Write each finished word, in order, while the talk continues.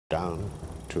down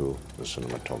to the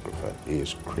cinematographer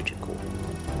is critical.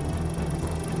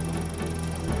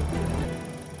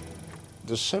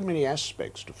 There's so many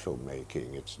aspects to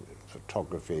filmmaking. It's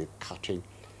photography, cutting,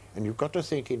 and you've got to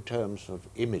think in terms of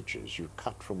images. You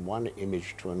cut from one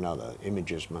image to another.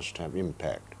 Images must have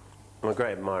impact. I'm a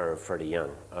great admirer of Freddie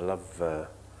Young. I love, well,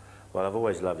 I've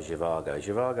always loved Zhivago.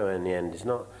 Zhivago, in the end, is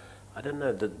not, I don't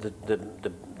know,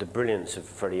 the brilliance of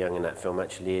Freddie Young in that film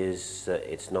actually is that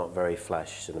it's not very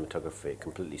flash cinematography. It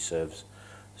completely serves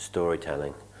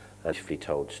storytelling, a beautifully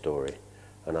told story.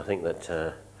 And I think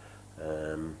that,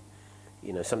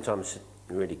 you know, sometimes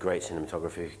really great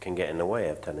cinematography can get in the way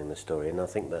of telling the story, and I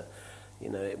think that, you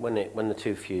know, when the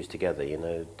two fuse together, you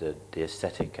know, the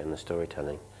aesthetic and the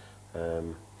storytelling,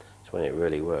 it's when it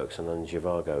really works. And then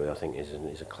Zhivago, I think,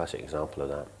 is a classic example of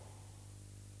that.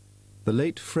 The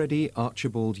late Freddie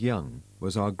Archibald Young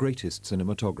was our greatest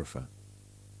cinematographer.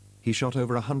 He shot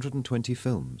over 120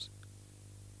 films.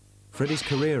 Freddie's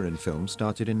career in film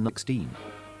started in 1916.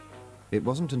 It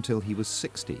wasn't until he was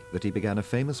 60 that he began a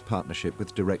famous partnership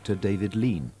with director David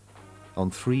Lean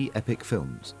on 3 epic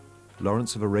films,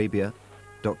 Lawrence of Arabia,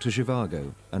 Dr.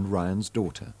 Zhivago, and Ryan's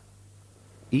Daughter.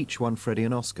 Each won Freddie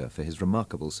an Oscar for his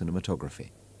remarkable cinematography.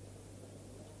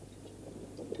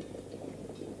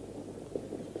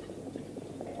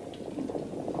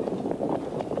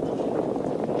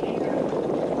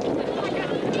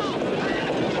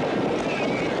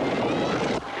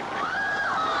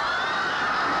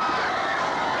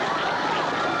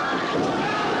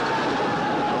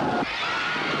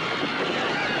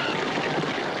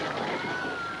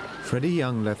 Freddie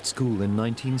Young left school in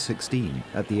 1916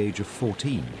 at the age of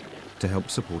 14 to help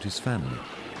support his family.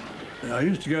 I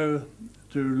used to go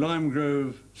to Lime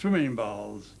Grove swimming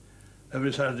baths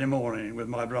every Saturday morning with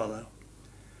my brother.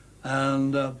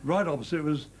 And right opposite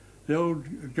was the old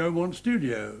Gaumont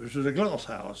studio, which was a glass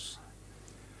house.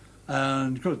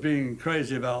 And of course, being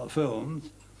crazy about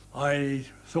films, I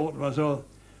thought to myself,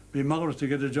 it'd be marvellous to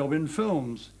get a job in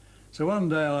films. So one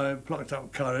day I plucked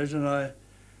up courage and I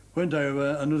went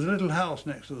over, and there was a little house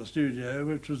next to the studio,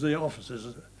 which was the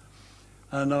offices.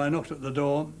 And I knocked at the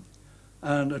door,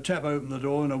 and a chap opened the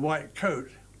door in a white coat.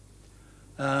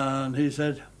 And he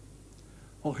said,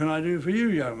 "What can I do for you,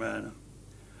 young man?"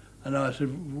 And I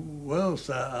said, "Well,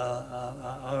 sir,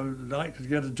 I would like to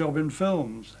get a job in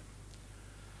films."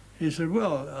 He said,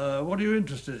 "Well, what are you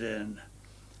interested in?"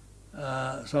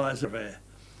 So I said,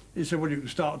 he said, "Well, you can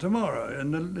start tomorrow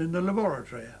in the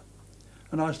laboratory."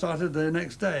 And I started the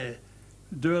next day,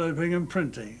 developing and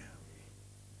printing.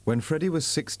 When Freddie was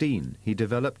 16, he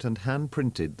developed and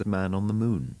hand-printed The Man on the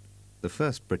Moon, the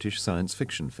first British science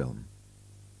fiction film.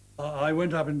 I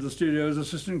went up into the studio as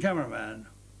assistant cameraman.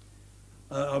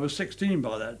 I was 16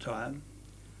 by that time.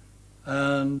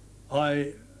 And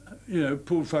I, you know,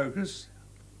 pulled focus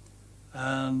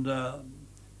and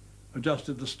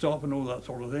adjusted the stop and all that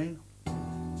sort of thing.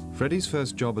 Freddie's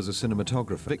first job as a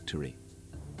cinematographer, Victory.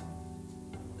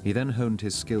 He then honed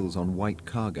his skills on white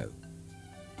cargo.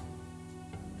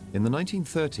 In the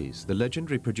 1930s, the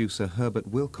legendary producer Herbert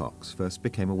Wilcox first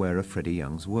became aware of Freddie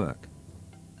Young's work.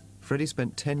 Freddie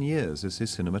spent 10 years as his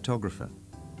cinematographer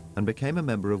and became a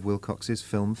member of Wilcox's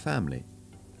film family,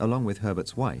 along with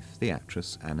Herbert's wife, the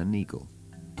actress Anna Neagle.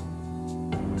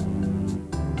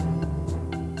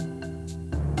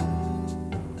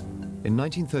 In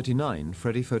 1939,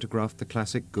 Freddie photographed the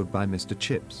classic Goodbye Mr.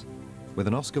 Chips, with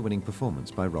an Oscar-winning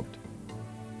performance by Robert.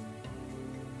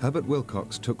 Herbert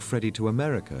Wilcox took Freddie to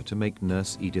America to make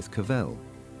Nurse Edith Cavell,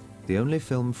 the only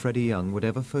film Freddie Young would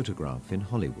ever photograph in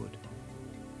Hollywood.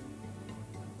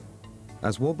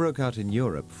 As war broke out in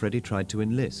Europe, Freddie tried to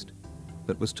enlist,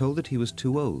 but was told that he was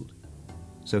too old,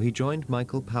 so he joined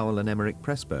Michael Powell and Emmerich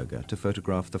Pressburger to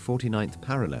photograph the 49th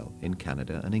parallel in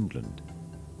Canada and England.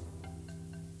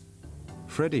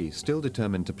 Freddie, still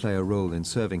determined to play a role in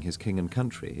serving his king and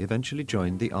country, eventually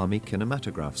joined the Army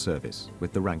Kinematograph Service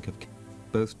with the rank of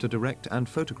both to direct and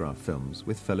photograph films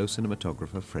with fellow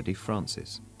cinematographer Freddie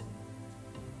Francis.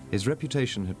 His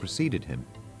reputation had preceded him,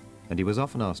 and he was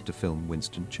often asked to film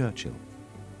Winston Churchill.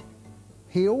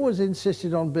 He always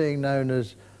insisted on being known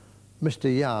as Mr.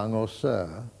 Young or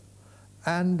Sir,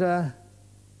 and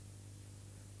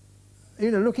you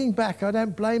know, looking back, I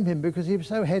don't blame him because he was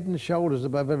so head and shoulders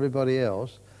above everybody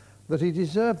else that he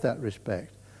deserved that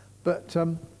respect. But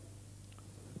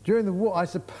during the war,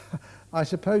 I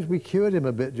suppose we cured him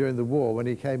a bit during the war when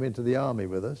he came into the army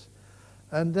with us,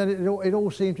 and then it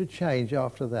all seemed to change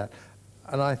after that.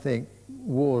 And I think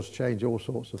wars change all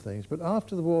sorts of things. But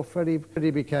after the war, Freddie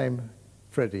became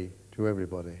Freddie to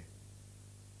everybody.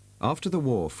 After the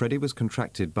war, Freddie was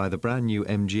contracted by the brand new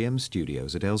MGM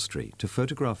studios at Elstree to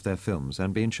photograph their films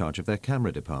and be in charge of their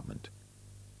camera department.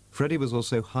 Freddie was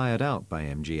also hired out by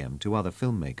MGM to other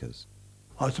filmmakers.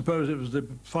 I suppose it was the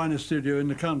finest studio in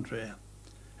the country.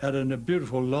 Had a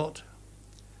beautiful lot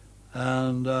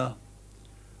and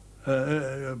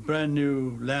brand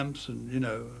new lamps and, you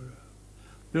know,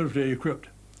 beautifully equipped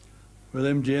with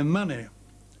MGM money.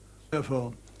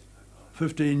 For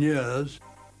 15 years.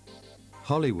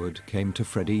 Hollywood came to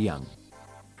Freddie Young.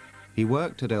 He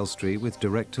worked at Elstree with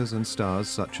directors and stars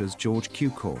such as George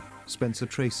Cukor, Spencer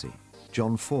Tracy,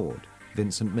 John Ford,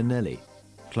 Vincent Minnelli,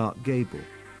 Clark Gable,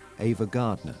 Ava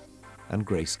Gardner, and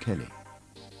Grace Kelly.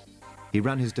 He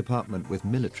ran his department with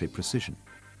military precision.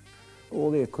 All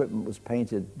the equipment was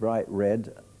painted bright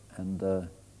red, and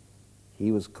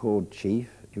he was called chief.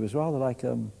 He was rather like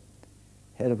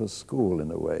head of a school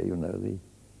in a way, you know.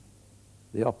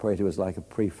 The operator was like a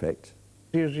prefect.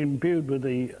 He was imbued with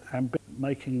the ambition of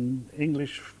making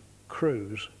English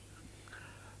crews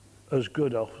as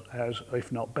good as,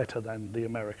 if not better than, the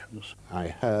Americans. I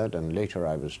heard, and later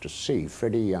I was to see,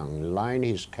 Freddie Young line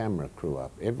his camera crew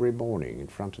up every morning in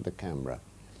front of the camera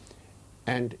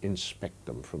and inspect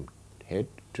them from head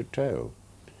to toe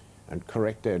and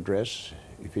correct their dress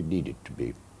if it needed to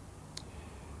be.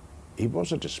 He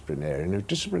was a disciplinarian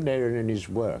in his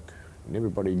work, and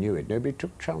everybody knew it. Nobody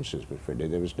took chances with Freddie.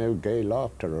 There was no gay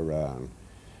laughter around.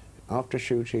 After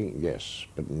shooting, yes,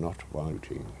 but not while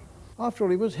shooting. After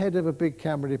all, he was head of a big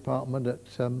camera department at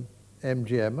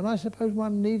MGM, and I suppose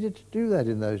one needed to do that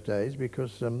in those days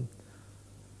because, you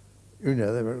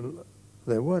know,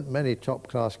 there weren't many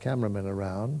top-class cameramen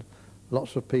around.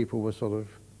 Lots of people were sort of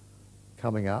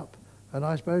coming up, and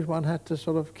I suppose one had to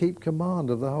sort of keep command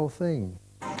of the whole thing.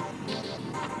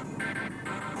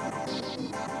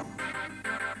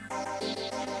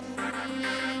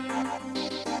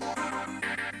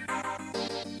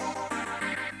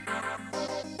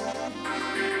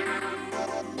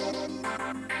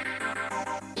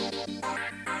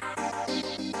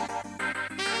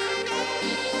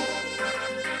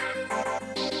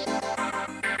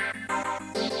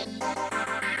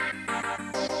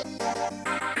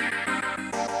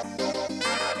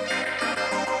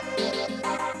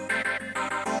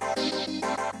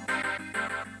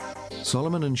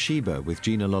 Solomon and Sheba with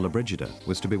Gina Lollobrigida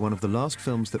was to be one of the last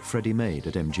films that Freddie made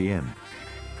at MGM.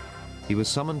 He was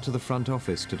summoned to the front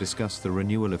office to discuss the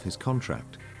renewal of his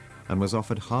contract and was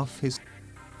offered half his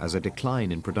as a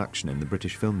decline in production in the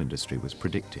British film industry was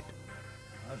predicted.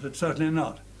 I said, certainly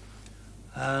not.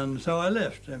 And so I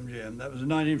left MGM. That was in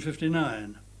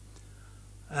 1959.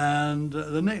 And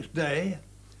the next day,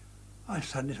 I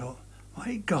suddenly thought,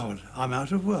 my God, I'm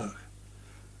out of work.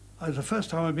 It was the first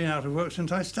time I've been out of work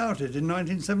since I started in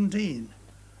 1917.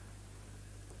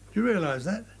 Do you realise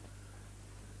that?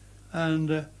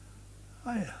 And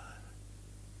I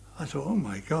thought, oh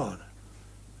my God,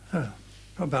 I'm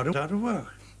about out of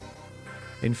work.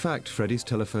 In fact, Freddie's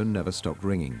telephone never stopped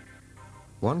ringing.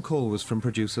 One call was from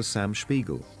producer Sam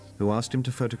Spiegel, who asked him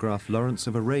to photograph Lawrence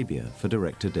of Arabia for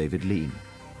director David Lean.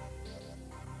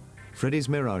 Freddie's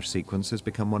Mirage sequence has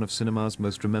become one of cinema's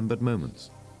most remembered moments,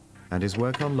 and his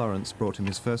work on Lawrence brought him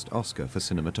his first Oscar for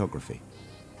cinematography.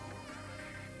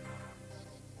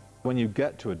 When you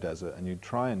get to a desert and you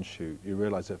try and shoot, you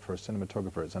realize that for a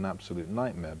cinematographer it's an absolute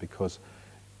nightmare, because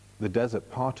the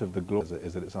desert, part of the glory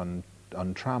is that it's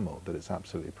untrammeled, that it's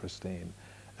absolutely pristine.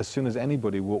 As soon as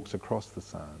anybody walks across the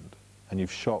sand and you've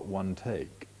shot one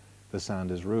take, the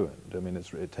sand is ruined. I mean,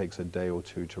 it takes a day or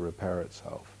two to repair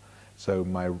itself. So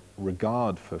my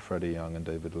regard for Freddie Young and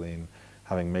David Lean,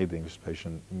 having made The English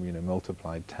Patient, you know,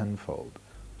 multiplied tenfold.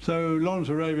 So Lawrence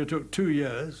of Arabia took 2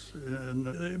 years, and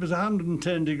it was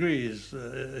 110 degrees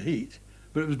heat,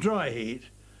 but it was dry heat,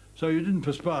 so you didn't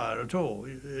perspire at all.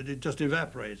 It just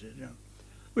evaporated. You know.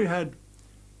 We had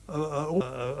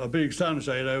a big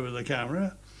sunshade over the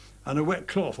camera and a wet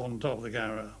cloth on top of the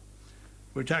camera,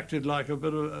 which acted like a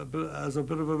bit of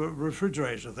a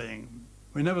refrigerator thing.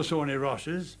 We never saw any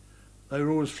rushes. They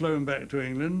were always flown back to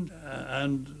England,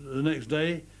 and the next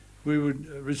day we would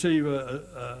receive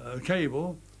a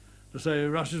cable to say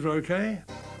rushes were okay.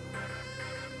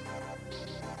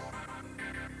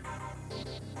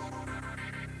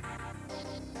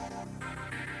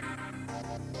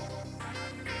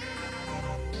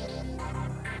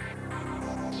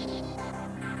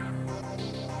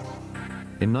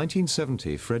 In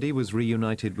 1970, Freddie was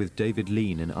reunited with David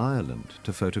Lean in Ireland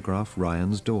to photograph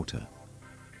Ryan's daughter.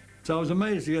 So I was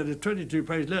amazed to get a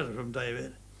 22-page letter from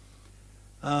David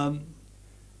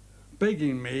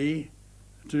begging me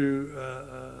to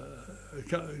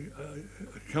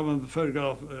come and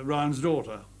photograph Ryan's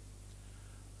daughter.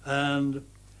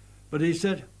 But he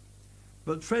said,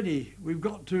 but Freddie, we've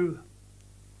got to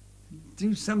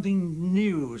do something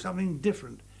new, something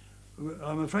different.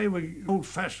 I'm afraid we're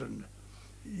old-fashioned.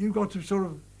 You've got to sort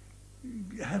of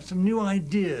have some new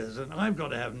ideas, and I've got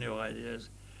to have new ideas.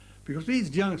 Because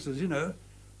these youngsters, you know,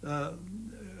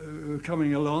 who are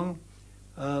coming along,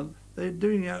 they're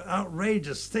doing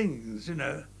outrageous things, you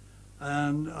know,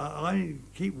 and I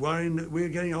keep worrying that we're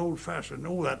getting old-fashioned,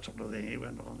 all that sort of thing. He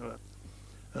went on.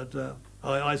 But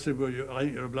I said, well, I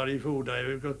think you're a bloody fool,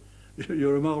 David, because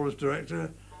you're a marvellous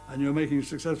director and you're making a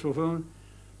successful film.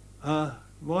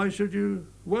 Why should you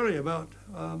worry about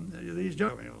these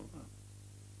young people?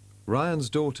 Ryan's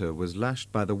daughter was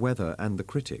lashed by the weather and the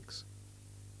critics,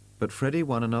 but Freddie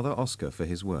won another Oscar for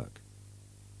his work.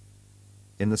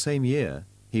 In the same year,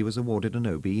 he was awarded an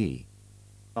OBE.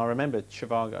 I remember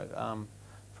Zhivago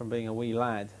from being a wee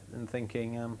lad and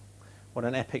thinking what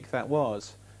an epic that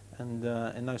was, and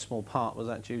in no small part was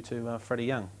that due to Freddie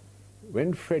Young.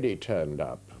 When Freddie turned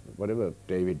up, whatever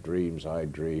David dreams, I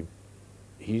dream,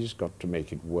 he's got to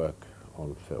make it work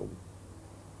on film.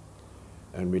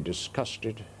 And we discussed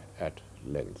it at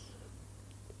length.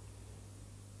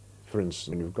 For instance,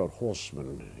 when you've got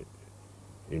horsemen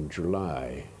in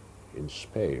July in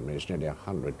Spain, there's nearly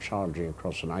 100 charging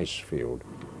across an ice field.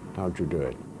 How'd you do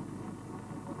it?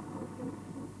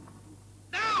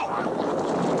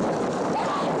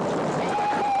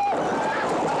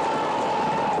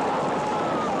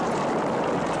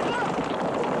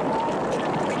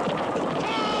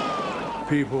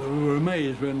 People were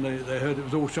amazed when they heard it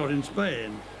was all shot in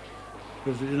Spain,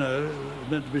 because, you know, it was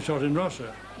meant to be shot in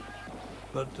Russia.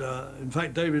 But in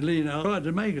fact, David Lean tried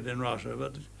to make it in Russia,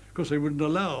 but of course they wouldn't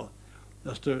allow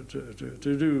us to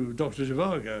do Dr.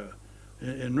 Zhivago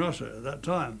in Russia at that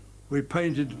time. We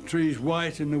painted trees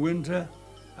white in the winter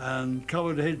and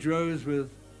covered hedgerows with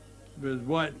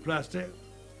white plastic.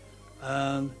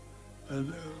 And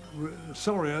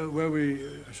Soria, where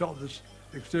we shot this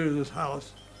exterior of this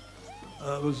house,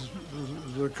 was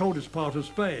the coldest part of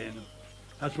Spain.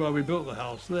 That's why we built the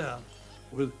house there,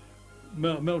 with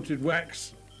melted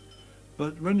wax.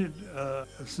 But when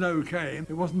snow came,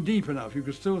 it wasn't deep enough. You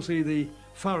could still see the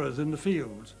furrows in the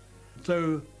fields.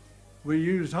 So we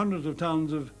used hundreds of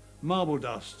tons of marble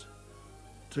dust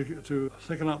to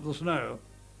thicken up the snow.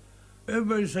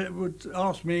 Everybody would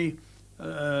ask me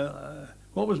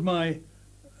what was my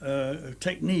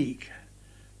technique,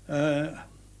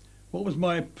 what was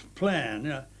my plan. You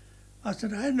know, I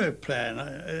said, I had no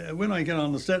plan. When I get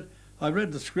on the set, I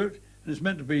read the script, and it's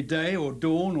meant to be day or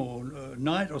dawn or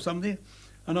night or something,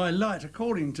 and I light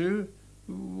according to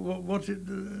what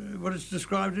it's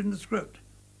described in the script.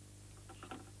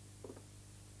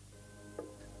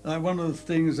 One of the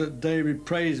things that David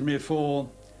praised me for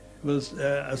was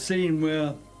a scene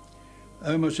where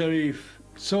Omar Sharif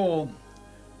saw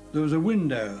there was a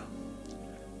window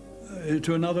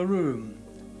to another room,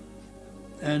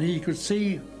 and he could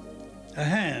see a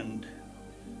hand.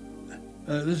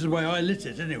 This is the way I lit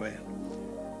it anyway.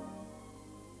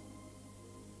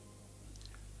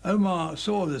 Omar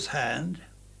saw this hand,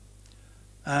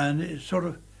 and it sort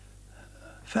of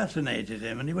fascinated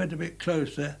him, and he went a bit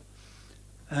closer,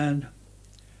 and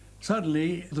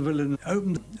suddenly the villain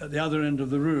opened at the other end of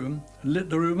the room and lit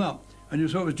the room up, and you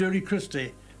saw it was Julie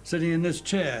Christie sitting in this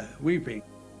chair, weeping.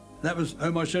 That was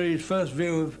Omar Sharif's first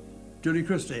view of Julie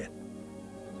Christie.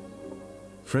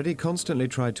 Freddie constantly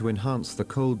tried to enhance the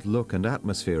cold look and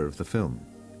atmosphere of the film,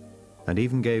 and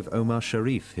even gave Omar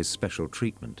Sharif his special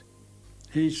treatment.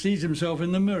 He sees himself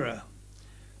in the mirror,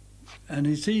 and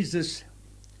he sees this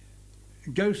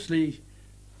ghostly,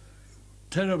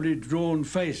 terribly drawn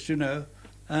face, you know.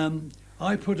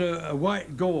 I put a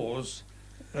white gauze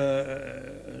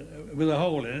with a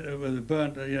hole in it, with a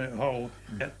burnt hole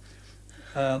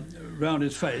round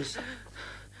his face,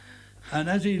 and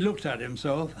as he looked at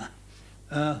himself,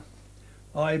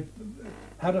 I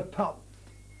had a pup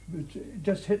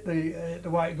just hit the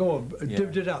white gauze,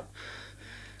 dipped it up.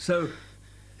 So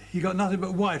he got nothing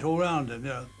but white all round him, you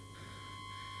know.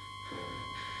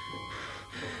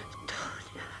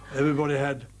 Everybody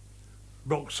had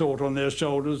rock salt on their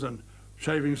shoulders and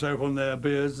shaving soap on their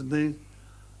beards and things.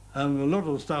 And a lot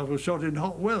of the stuff was shot in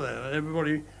hot weather.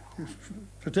 Everybody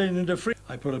pretending to freeze.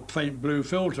 I put a faint blue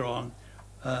filter on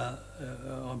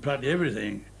practically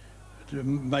everything to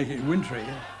make it wintry.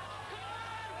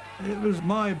 It was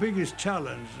my biggest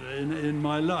challenge in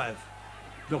my life,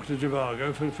 Dr.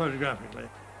 Zhivago, photographically.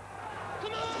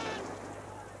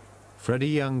 Freddie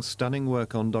Young's stunning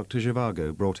work on Dr.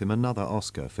 Zhivago brought him another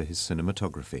Oscar for his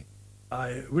cinematography.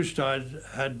 I wished I'd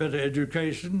had better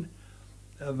education,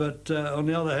 but on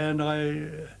the other hand,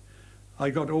 I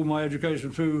got all my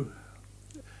education through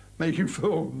making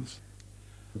films.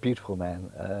 A beautiful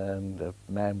man, and a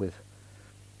man with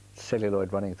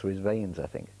celluloid running through his veins, I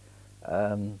think.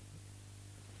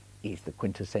 He's the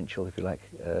quintessential, if you like,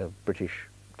 British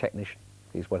technician.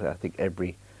 He's what I think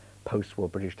every post-war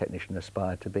British technician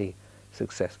aspired to be.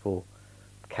 Successful,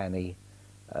 canny,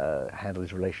 handle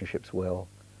his relationships well.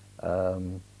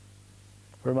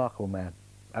 Remarkable man,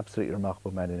 absolutely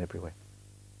remarkable man in every way.